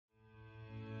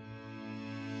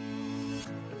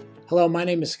Hello, my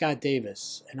name is Scott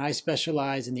Davis, and I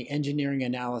specialize in the engineering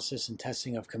analysis and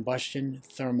testing of combustion,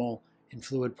 thermal, and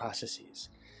fluid processes.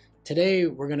 Today,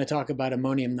 we're going to talk about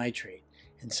ammonium nitrate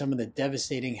and some of the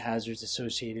devastating hazards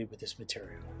associated with this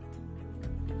material.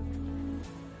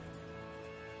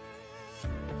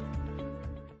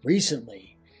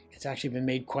 Recently, it's actually been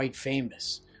made quite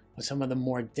famous with some of the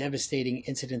more devastating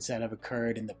incidents that have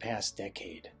occurred in the past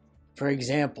decade. For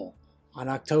example, on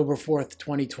October 4th,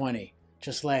 2020,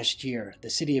 just last year,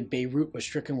 the city of Beirut was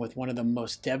stricken with one of the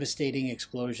most devastating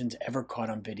explosions ever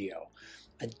caught on video,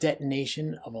 a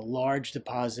detonation of a large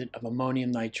deposit of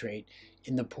ammonium nitrate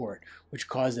in the port, which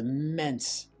caused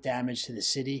immense damage to the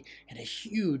city and a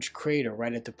huge crater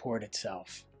right at the port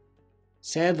itself.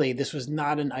 Sadly, this was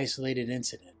not an isolated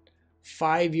incident.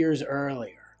 5 years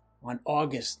earlier, on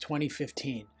August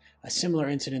 2015, a similar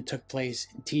incident took place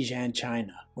in Tianjin,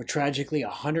 China, where tragically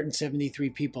 173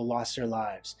 people lost their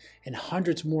lives and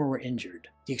hundreds more were injured.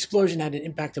 The explosion had an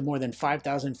impact of more than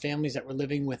 5,000 families that were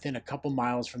living within a couple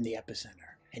miles from the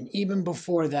epicenter. And even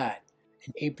before that,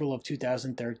 in April of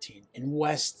 2013, in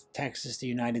West Texas, the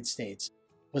United States,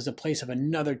 was the place of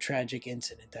another tragic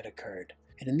incident that occurred.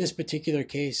 And in this particular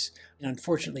case,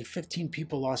 unfortunately, 15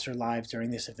 people lost their lives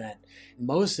during this event.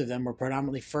 Most of them were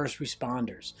predominantly first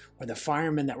responders, or the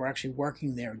firemen that were actually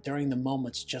working there during the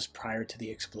moments just prior to the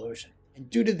explosion. And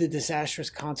due to the disastrous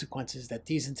consequences that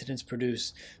these incidents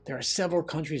produce, there are several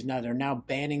countries now that are now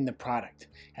banning the product,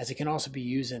 as it can also be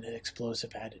used as an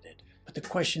explosive additive. But the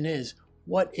question is,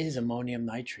 what is ammonium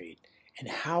nitrate, and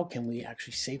how can we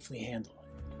actually safely handle it?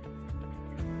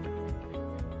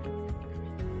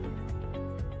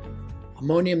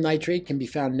 Ammonium nitrate can be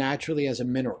found naturally as a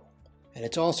mineral, and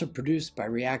it's also produced by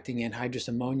reacting anhydrous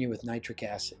ammonia with nitric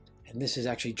acid. And this is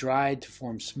actually dried to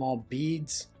form small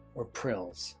beads or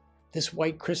prills. This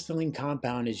white crystalline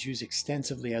compound is used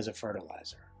extensively as a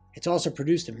fertilizer. It's also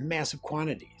produced in massive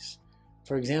quantities.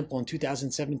 For example, in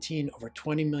 2017, over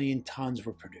 20 million tons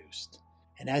were produced.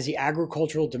 And as the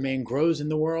agricultural demand grows in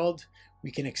the world, we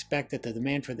can expect that the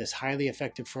demand for this highly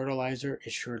effective fertilizer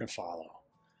is sure to follow.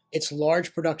 Its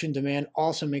large production demand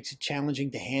also makes it challenging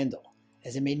to handle,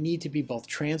 as it may need to be both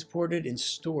transported and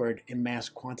stored in mass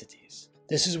quantities.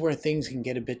 This is where things can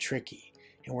get a bit tricky,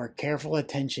 and where careful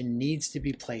attention needs to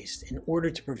be placed in order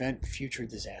to prevent future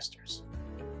disasters.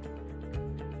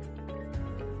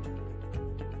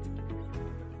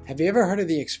 Have you ever heard of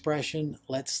the expression,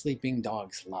 "let sleeping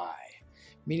dogs lie"?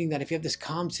 Meaning that if you have this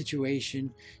calm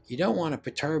situation, you don't want to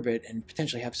perturb it and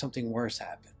potentially have something worse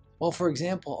happen. Well, for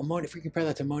example, if we compare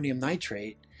that to ammonium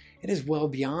nitrate, it is well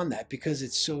beyond that because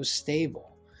it's so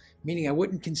stable. Meaning I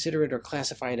wouldn't consider it or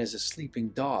classify it as a sleeping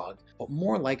dog, but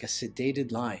more like a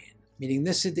sedated lion. Meaning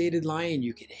this sedated lion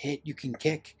you can hit, you can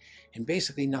kick, and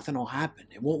basically nothing will happen.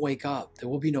 It won't wake up. There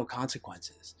will be no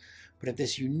consequences. But if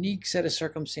this unique set of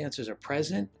circumstances are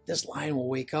present, this lion will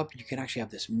wake up and you can actually have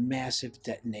this massive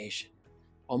detonation.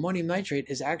 Well, ammonium nitrate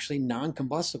is actually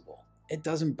non-combustible. It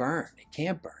doesn't burn. It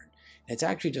can't burn. It's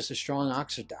actually just a strong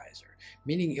oxidizer,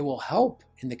 meaning it will help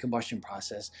in the combustion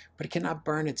process, but it cannot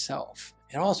burn itself.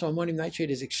 And also, ammonium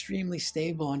nitrate is extremely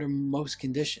stable under most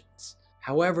conditions.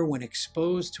 However, when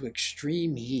exposed to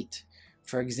extreme heat,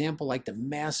 for example, like the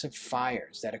massive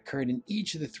fires that occurred in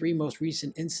each of the three most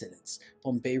recent incidents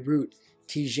from Beirut,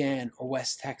 Tianjin, or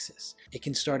West Texas, it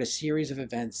can start a series of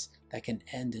events that can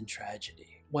end in tragedy.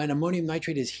 When ammonium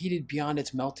nitrate is heated beyond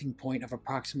its melting point of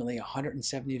approximately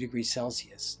 170 degrees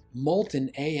Celsius, molten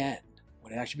AN,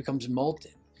 when it actually becomes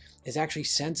molten, is actually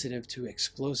sensitive to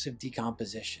explosive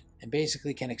decomposition and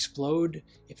basically can explode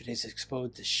if it is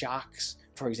exposed to shocks,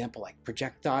 for example, like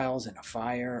projectiles in a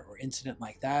fire or incident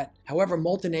like that. However,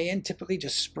 molten AN typically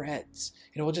just spreads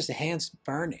and it will just enhance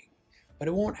burning, but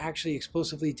it won't actually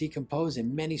explosively decompose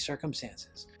in many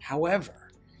circumstances. However,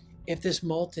 if this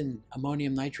molten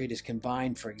ammonium nitrate is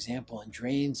combined, for example, in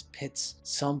drains, pits,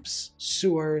 sumps,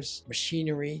 sewers,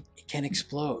 machinery, it can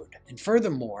explode. And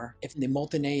furthermore, if the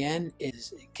molten AN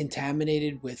is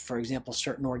contaminated with, for example,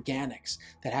 certain organics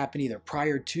that happen either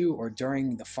prior to or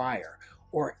during the fire,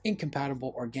 or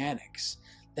incompatible organics,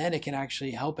 then it can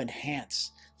actually help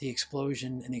enhance the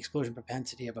explosion and the explosion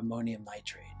propensity of ammonium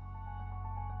nitrate.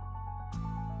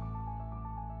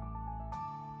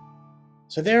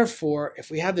 So therefore, if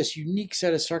we have this unique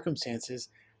set of circumstances,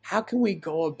 how can we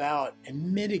go about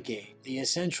and mitigate the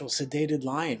essential sedated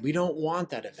lion? We don't want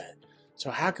that event. So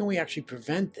how can we actually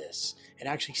prevent this and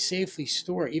actually safely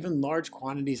store even large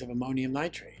quantities of ammonium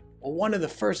nitrate? Well, one of the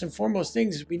first and foremost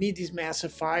things is we need these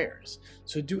massive fires.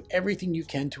 So do everything you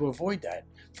can to avoid that.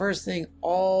 First thing,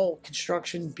 all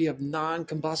construction be of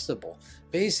non-combustible,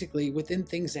 basically within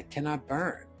things that cannot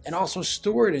burn, and also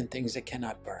stored in things that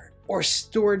cannot burn. or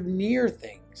stored near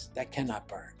things that cannot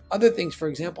burn. Other things, for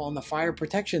example, on the fire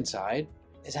protection side,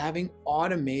 is having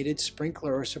automated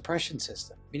sprinkler or suppression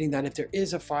system, meaning that if there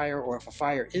is a fire or if a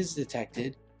fire is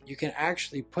detected, you can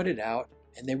actually put it out,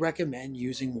 and they recommend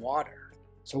using water.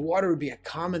 So water would be a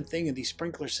common thing in these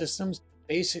sprinkler systems,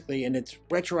 basically, and it's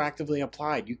retroactively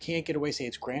applied. You can't get away, say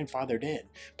it's grandfathered in,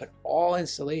 but all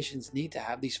installations need to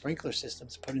have these sprinkler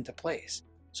systems put into place.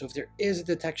 So if there is a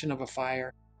detection of a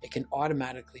fire, it can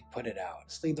automatically put it out.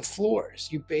 Lastly, the floors.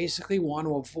 You basically want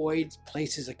to avoid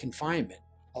places of confinement.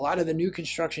 A lot of the new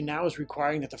construction now is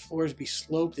requiring that the floors be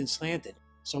sloped and slanted.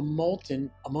 So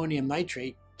molten ammonium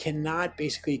nitrate cannot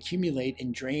basically accumulate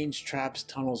in drains, traps,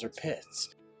 tunnels, or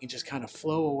pits. It can just kind of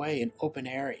flow away in open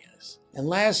areas. And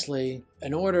lastly,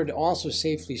 in order to also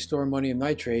safely store ammonium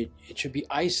nitrate, it should be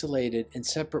isolated in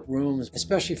separate rooms,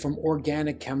 especially from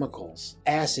organic chemicals,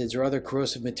 acids or other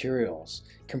corrosive materials,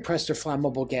 compressed or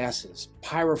flammable gases,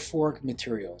 pyrophoric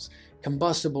materials,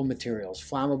 combustible materials,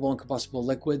 flammable and combustible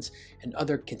liquids, and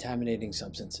other contaminating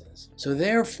substances. So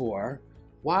therefore,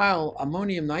 while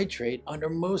ammonium nitrate under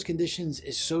most conditions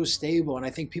is so stable, and I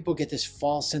think people get this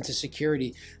false sense of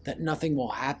security that nothing will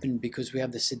happen because we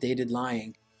have the sedated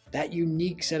lying, that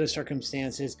unique set of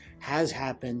circumstances has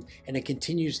happened and it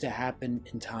continues to happen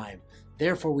in time.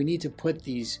 Therefore, we need to put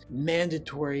these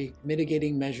mandatory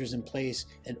mitigating measures in place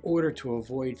in order to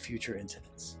avoid future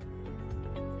incidents.